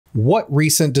What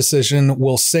recent decision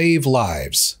will save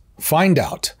lives? Find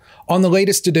out on the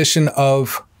latest edition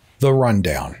of The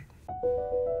Rundown.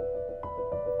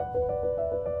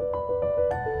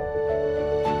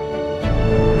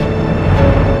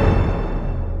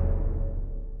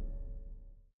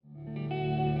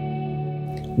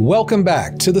 Welcome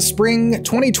back to the spring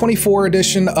 2024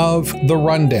 edition of The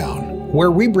Rundown,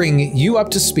 where we bring you up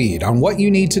to speed on what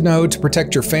you need to know to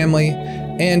protect your family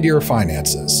and your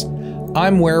finances.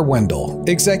 I'm Ware Wendell,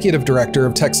 Executive Director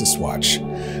of Texas Watch.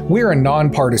 We're a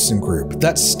nonpartisan group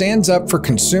that stands up for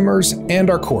consumers and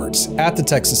our courts at the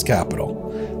Texas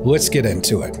Capitol. Let's get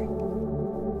into it.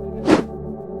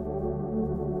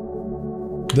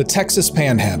 The Texas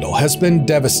Panhandle has been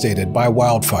devastated by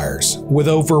wildfires, with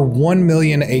over 1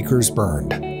 million acres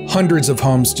burned, hundreds of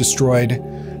homes destroyed,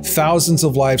 thousands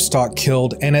of livestock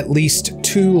killed, and at least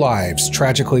 2 lives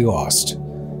tragically lost.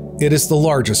 It is the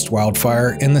largest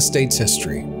wildfire in the state's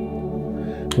history.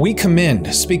 We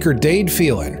commend Speaker Dade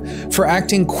Phelan for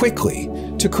acting quickly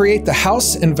to create the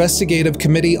House Investigative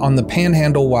Committee on the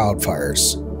Panhandle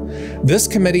wildfires. This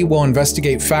committee will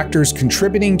investigate factors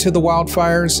contributing to the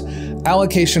wildfires,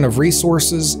 allocation of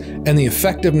resources, and the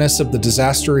effectiveness of the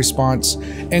disaster response,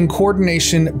 and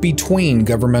coordination between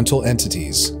governmental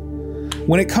entities.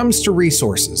 When it comes to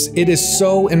resources, it is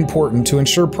so important to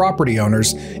ensure property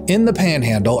owners in the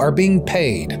Panhandle are being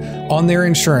paid on their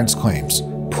insurance claims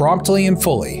promptly and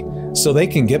fully so they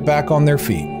can get back on their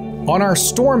feet. On our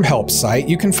Storm Help site,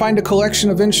 you can find a collection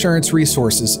of insurance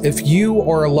resources if you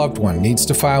or a loved one needs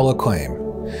to file a claim.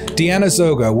 Deanna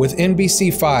Zoga with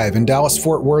NBC5 in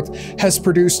Dallas-Fort Worth has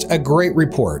produced a great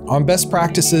report on best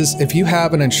practices if you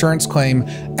have an insurance claim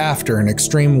after an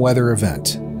extreme weather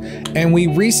event. And we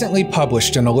recently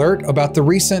published an alert about the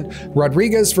recent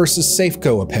Rodriguez versus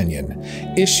Safeco opinion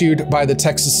issued by the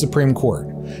Texas Supreme Court,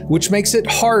 which makes it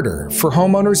harder for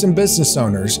homeowners and business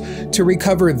owners to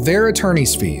recover their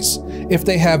attorney's fees if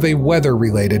they have a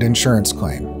weather-related insurance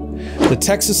claim. The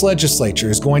Texas legislature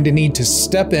is going to need to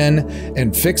step in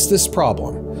and fix this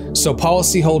problem so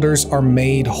policyholders are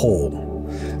made whole.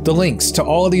 The links to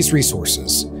all of these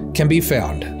resources can be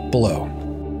found below.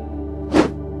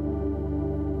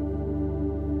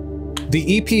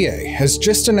 The EPA has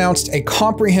just announced a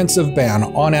comprehensive ban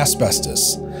on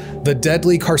asbestos, the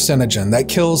deadly carcinogen that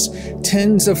kills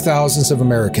tens of thousands of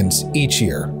Americans each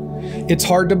year. It's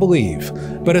hard to believe,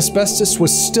 but asbestos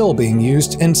was still being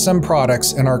used in some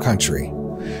products in our country.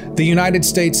 The United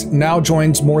States now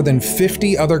joins more than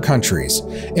 50 other countries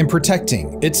in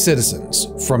protecting its citizens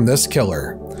from this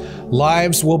killer.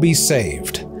 Lives will be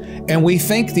saved, and we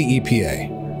thank the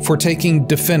EPA for taking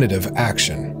definitive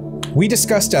action. We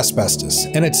discussed asbestos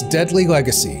and its deadly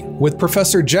legacy with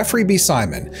Professor Jeffrey B.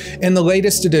 Simon in the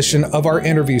latest edition of our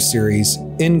interview series,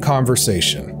 In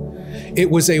Conversation. It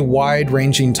was a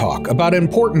wide-ranging talk about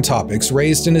important topics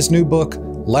raised in his new book,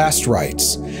 Last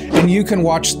Rites, and you can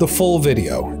watch the full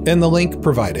video in the link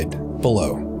provided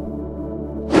below.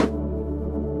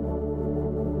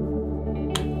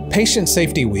 Patient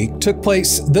Safety Week took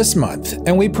place this month,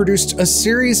 and we produced a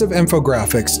series of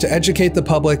infographics to educate the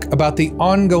public about the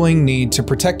ongoing need to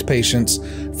protect patients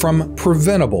from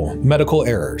preventable medical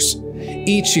errors.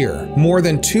 Each year, more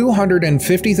than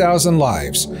 250,000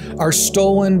 lives are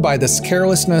stolen by this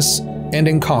carelessness and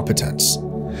incompetence.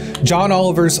 John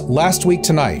Oliver's Last Week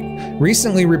Tonight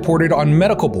recently reported on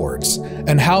medical boards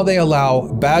and how they allow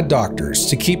bad doctors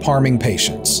to keep harming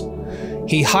patients.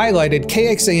 He highlighted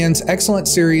KXAN's excellent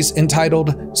series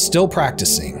entitled Still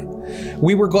Practicing.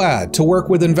 We were glad to work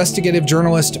with investigative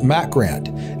journalist Matt Grant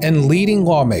and leading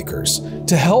lawmakers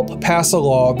to help pass a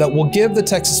law that will give the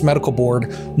Texas Medical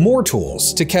Board more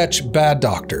tools to catch bad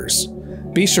doctors.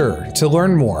 Be sure to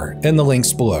learn more in the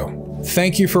links below.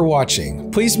 Thank you for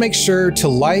watching. Please make sure to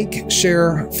like,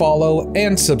 share, follow,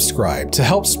 and subscribe to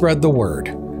help spread the word.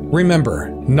 Remember,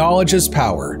 knowledge is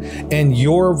power, and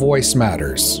your voice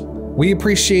matters. We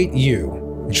appreciate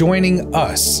you joining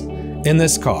us in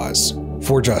this cause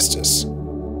for justice.